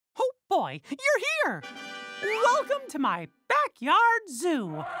boy, you're here! Welcome to my backyard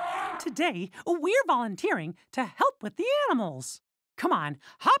zoo. Today, we're volunteering to help with the animals. Come on,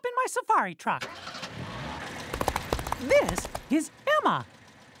 hop in my safari truck. This is Emma.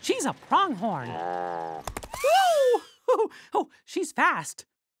 She's a pronghorn. Woo! Oh, she's fast.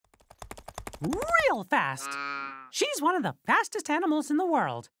 Real fast. She's one of the fastest animals in the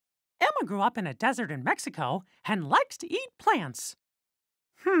world. Emma grew up in a desert in Mexico and likes to eat plants.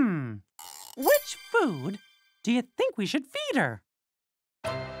 Which food do you think we should feed her?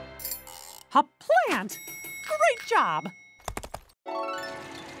 A plant? Great job!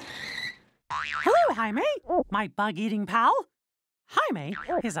 Hello, Jaime, my bug-eating pal. Jaime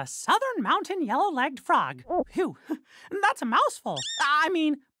is a southern mountain yellow-legged frog. Phew, that's a mouthful.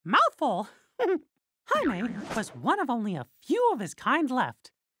 Mouthful. Jaime was one of only a few of his kind left.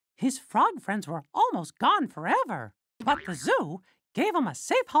 His frog friends were almost gone forever. But the zoo gave him a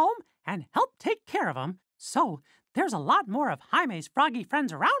safe home and helped take care of him, so there's a lot more of Jaime's froggy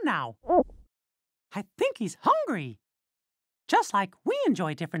friends around now. I think he's hungry. Just like we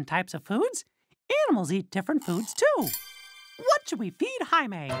enjoy different types of foods, animals eat different foods too. What should we feed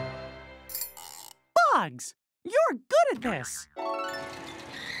Jaime? Bugs! You're good at this!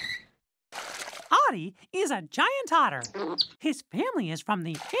 Otter is a giant otter. His family is from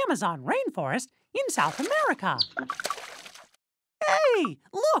the Amazon rainforest in South America. Hey,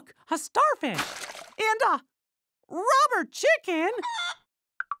 look, a starfish and a rubber chicken.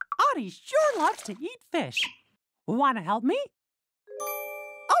 Otter sure loves to eat fish. Want to help me?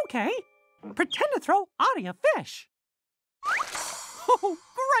 Okay, pretend to throw Otter a fish. Oh,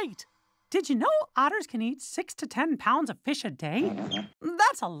 great! Did you know otters can eat 6 to 10 pounds of fish a day?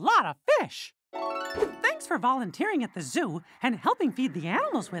 That's a lot of fish. Thanks for volunteering at the zoo and helping feed the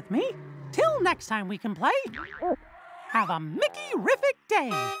animals with me. Till next time we can play, have a Mickey-riffic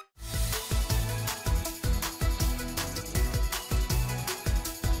day.